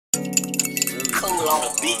cool on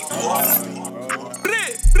the beat, boy.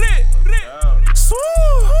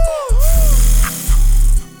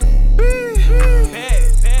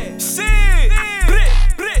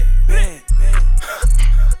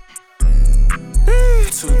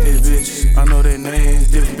 Two big bitches, I know their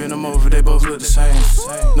names. Different been them over, they both look the same.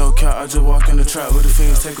 No cap, I just walk in the trap with the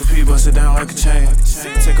fiends. Take a pee, bust it down like a chain.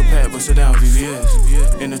 Take a pat, bust it down,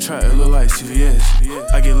 VVS. In the trap, it look like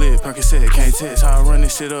CVS. I get lit, Percocet, can't text. How I run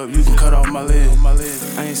this shit up, you can cut off my leg.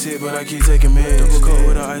 I ain't sick, but I keep taking meds. Double coat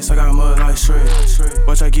with the ice, I got mud like shred.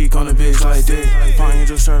 Watch I geek on the bitch like that. Fine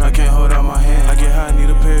angel shirt, I can't hold out my hand. I get high,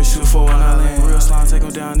 need a parachute for when I land. Real slime, take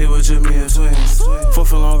them down, it was just me and twins.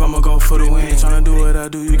 For long, I'ma go for the win. Tryna do what I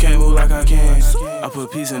do, you can't move like I can. I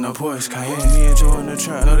put peace in the Porsche Cayenne. Me and Joe in the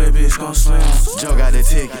trap, know that bitch gon' slam. Joe got the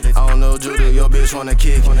ticket, I don't know Judah, your bitch wanna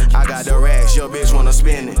kick it. I got the racks, your bitch wanna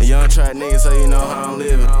spin it. Young trap nigga, so you know how I'm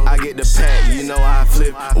living. I get the pack, you know I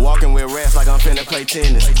flip. Walking with rats like I'm finna play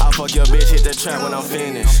tennis. I fuck your bitch, hit the trap when I'm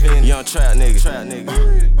finished. Young trap nigga.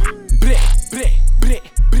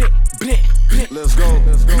 Let's go.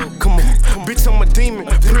 Come on, bitch, I'm a demon.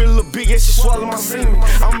 Pretty little big, yeah, she swallow my semen.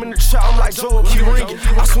 I'm in the trap, I'm like JoJo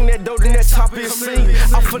KRed. I swing that dope, then that top is sing.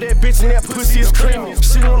 I for that bitch, and that pussy is creamy.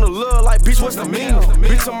 She wanna love, like, bitch, what's the meaning?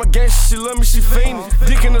 Bitch, I'm a gangster, she love me, she fiendin'.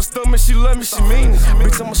 Dick in her stomach, she love me, she mean it.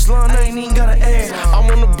 Bitch, I'm a slime, I ain't even got an ass. I'm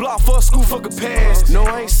on the block for a school, fuck a pass. No,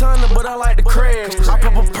 I ain't signing, but I like to crash. I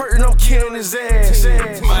pop a perk and I'm killing his ass.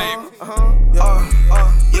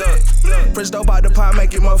 Fresh dope out the pot,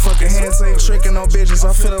 make it motherfucking hand sing. Tricking on bitches,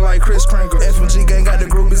 I'm feeling like Chris Kringle. FMG gang got the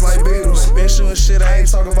groupies like Beatles. Been shooting shit, I ain't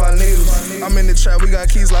talking about needles. I'm in the trap, we got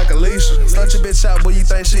keys like Alicia. Stunt your bitch out, boy, you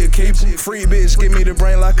think she a keeper. Free bitch, give me the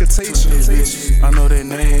brain like a teacher. I know their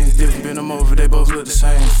names, different been them over, they both look the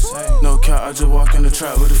same. No cap, I just walk in the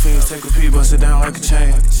trap with the fiends. Take a pee, bust it down like a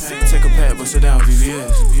chain. Take a pat, bust it down,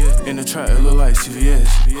 VVS. In the trap, it look like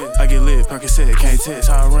CVS. I get lit, Percocet, can't text.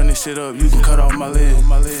 How I run this shit up, you can cut off my leg.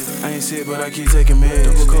 I ain't sick, but I keep taking meds.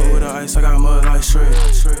 Double coat with the ice, I got mud like shred.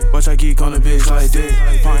 Watch I geek on the bitch like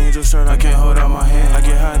that. Fine angel shirt, I can't hold out my hand. I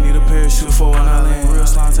get high, need a parachute for when I land. Real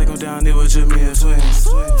slime, take them down, it was just me and twins.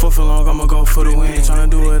 For long, I'ma go for the win. Tryna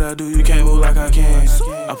do what I do, you can't move like I can.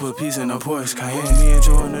 I put peace in the Porsche Cayenne. Me and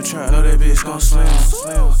Joe in the trap, know that bitch gon'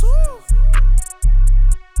 slam.